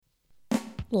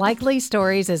Likely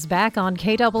Stories is back on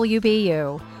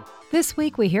KWBU. This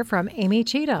week we hear from Amy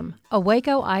Cheatham, a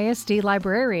Waco ISD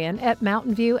librarian at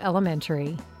Mountain View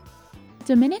Elementary.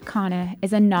 Dominicana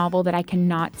is a novel that I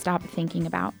cannot stop thinking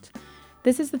about.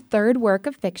 This is the third work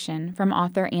of fiction from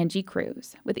author Angie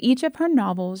Cruz, with each of her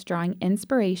novels drawing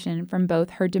inspiration from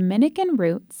both her Dominican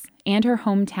roots and her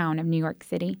hometown of New York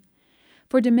City.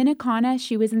 For Dominicana,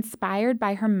 she was inspired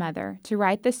by her mother to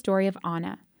write the story of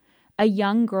Ana, a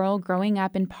young girl growing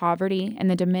up in poverty in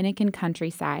the Dominican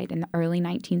countryside in the early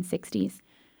 1960s.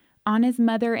 Ana's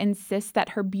mother insists that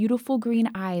her beautiful green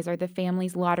eyes are the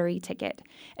family's lottery ticket,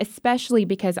 especially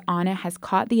because Ana has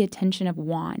caught the attention of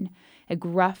Juan, a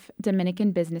gruff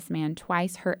Dominican businessman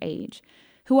twice her age,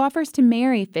 who offers to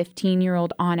marry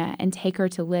 15-year-old Ana and take her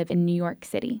to live in New York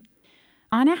City.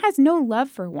 Ana has no love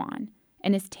for Juan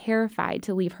and is terrified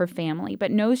to leave her family,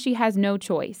 but knows she has no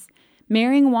choice.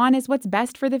 Marrying Juan is what's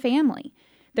best for the family.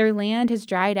 Their land has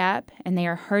dried up and they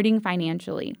are hurting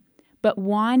financially. But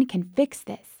Juan can fix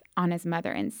this, Ana's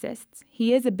mother insists.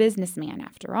 He is a businessman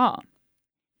after all.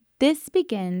 This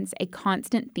begins a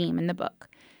constant theme in the book: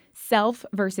 self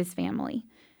versus family.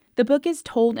 The book is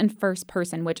told in first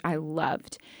person, which I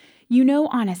loved. You know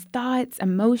Ana's thoughts,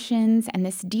 emotions, and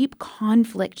this deep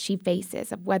conflict she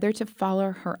faces of whether to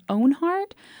follow her own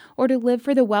heart or to live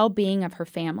for the well-being of her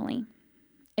family.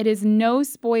 It is no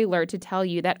spoiler to tell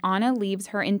you that Ana leaves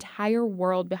her entire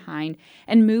world behind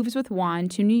and moves with Juan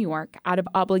to New York out of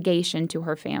obligation to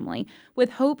her family,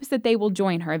 with hopes that they will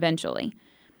join her eventually.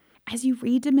 As you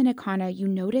read Dominicana, you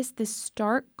notice this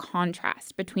stark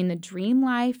contrast between the dream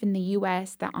life in the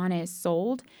U.S. that Ana is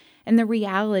sold and the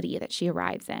reality that she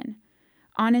arrives in.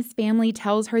 Ana's family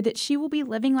tells her that she will be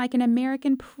living like an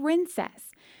American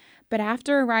princess, but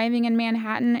after arriving in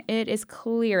Manhattan, it is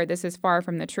clear this is far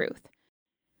from the truth.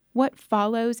 What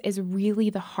follows is really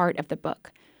the heart of the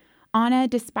book. Ana,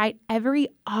 despite every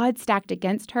odds stacked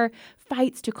against her,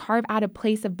 fights to carve out a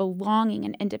place of belonging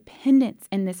and independence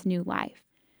in this new life.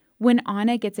 When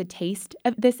Ana gets a taste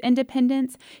of this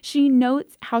independence, she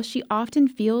notes how she often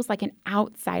feels like an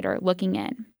outsider looking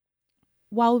in.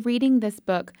 While reading this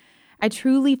book, I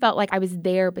truly felt like I was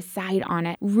there beside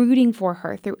Ana, rooting for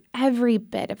her through every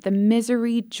bit of the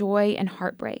misery, joy, and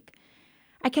heartbreak.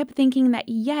 I kept thinking that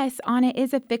yes, Ana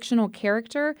is a fictional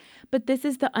character, but this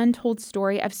is the untold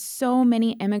story of so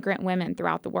many immigrant women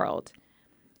throughout the world.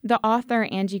 The author,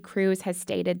 Angie Cruz, has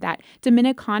stated that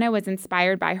Dominicana was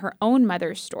inspired by her own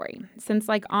mother's story, since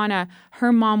like Ana,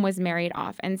 her mom was married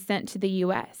off and sent to the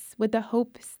U.S. with the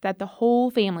hopes that the whole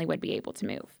family would be able to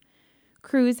move.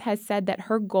 Cruz has said that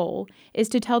her goal is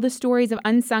to tell the stories of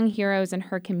unsung heroes in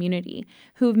her community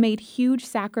who have made huge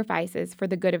sacrifices for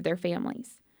the good of their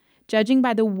families. Judging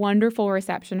by the wonderful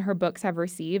reception her books have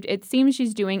received, it seems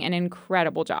she's doing an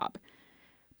incredible job.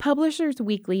 Publishers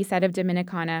Weekly said of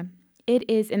Dominicana, "It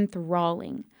is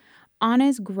enthralling.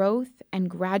 Ana's growth and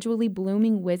gradually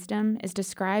blooming wisdom is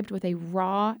described with a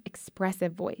raw,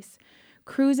 expressive voice.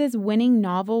 Cruz's winning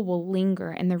novel will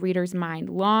linger in the reader's mind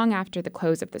long after the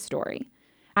close of the story."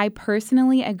 I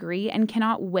personally agree and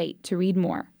cannot wait to read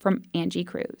more from Angie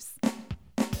Cruz.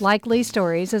 Likely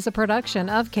Stories is a production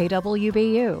of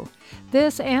KWBU.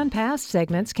 This and past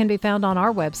segments can be found on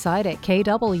our website at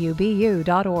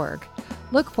kwbu.org.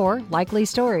 Look for Likely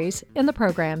Stories in the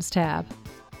Programs tab.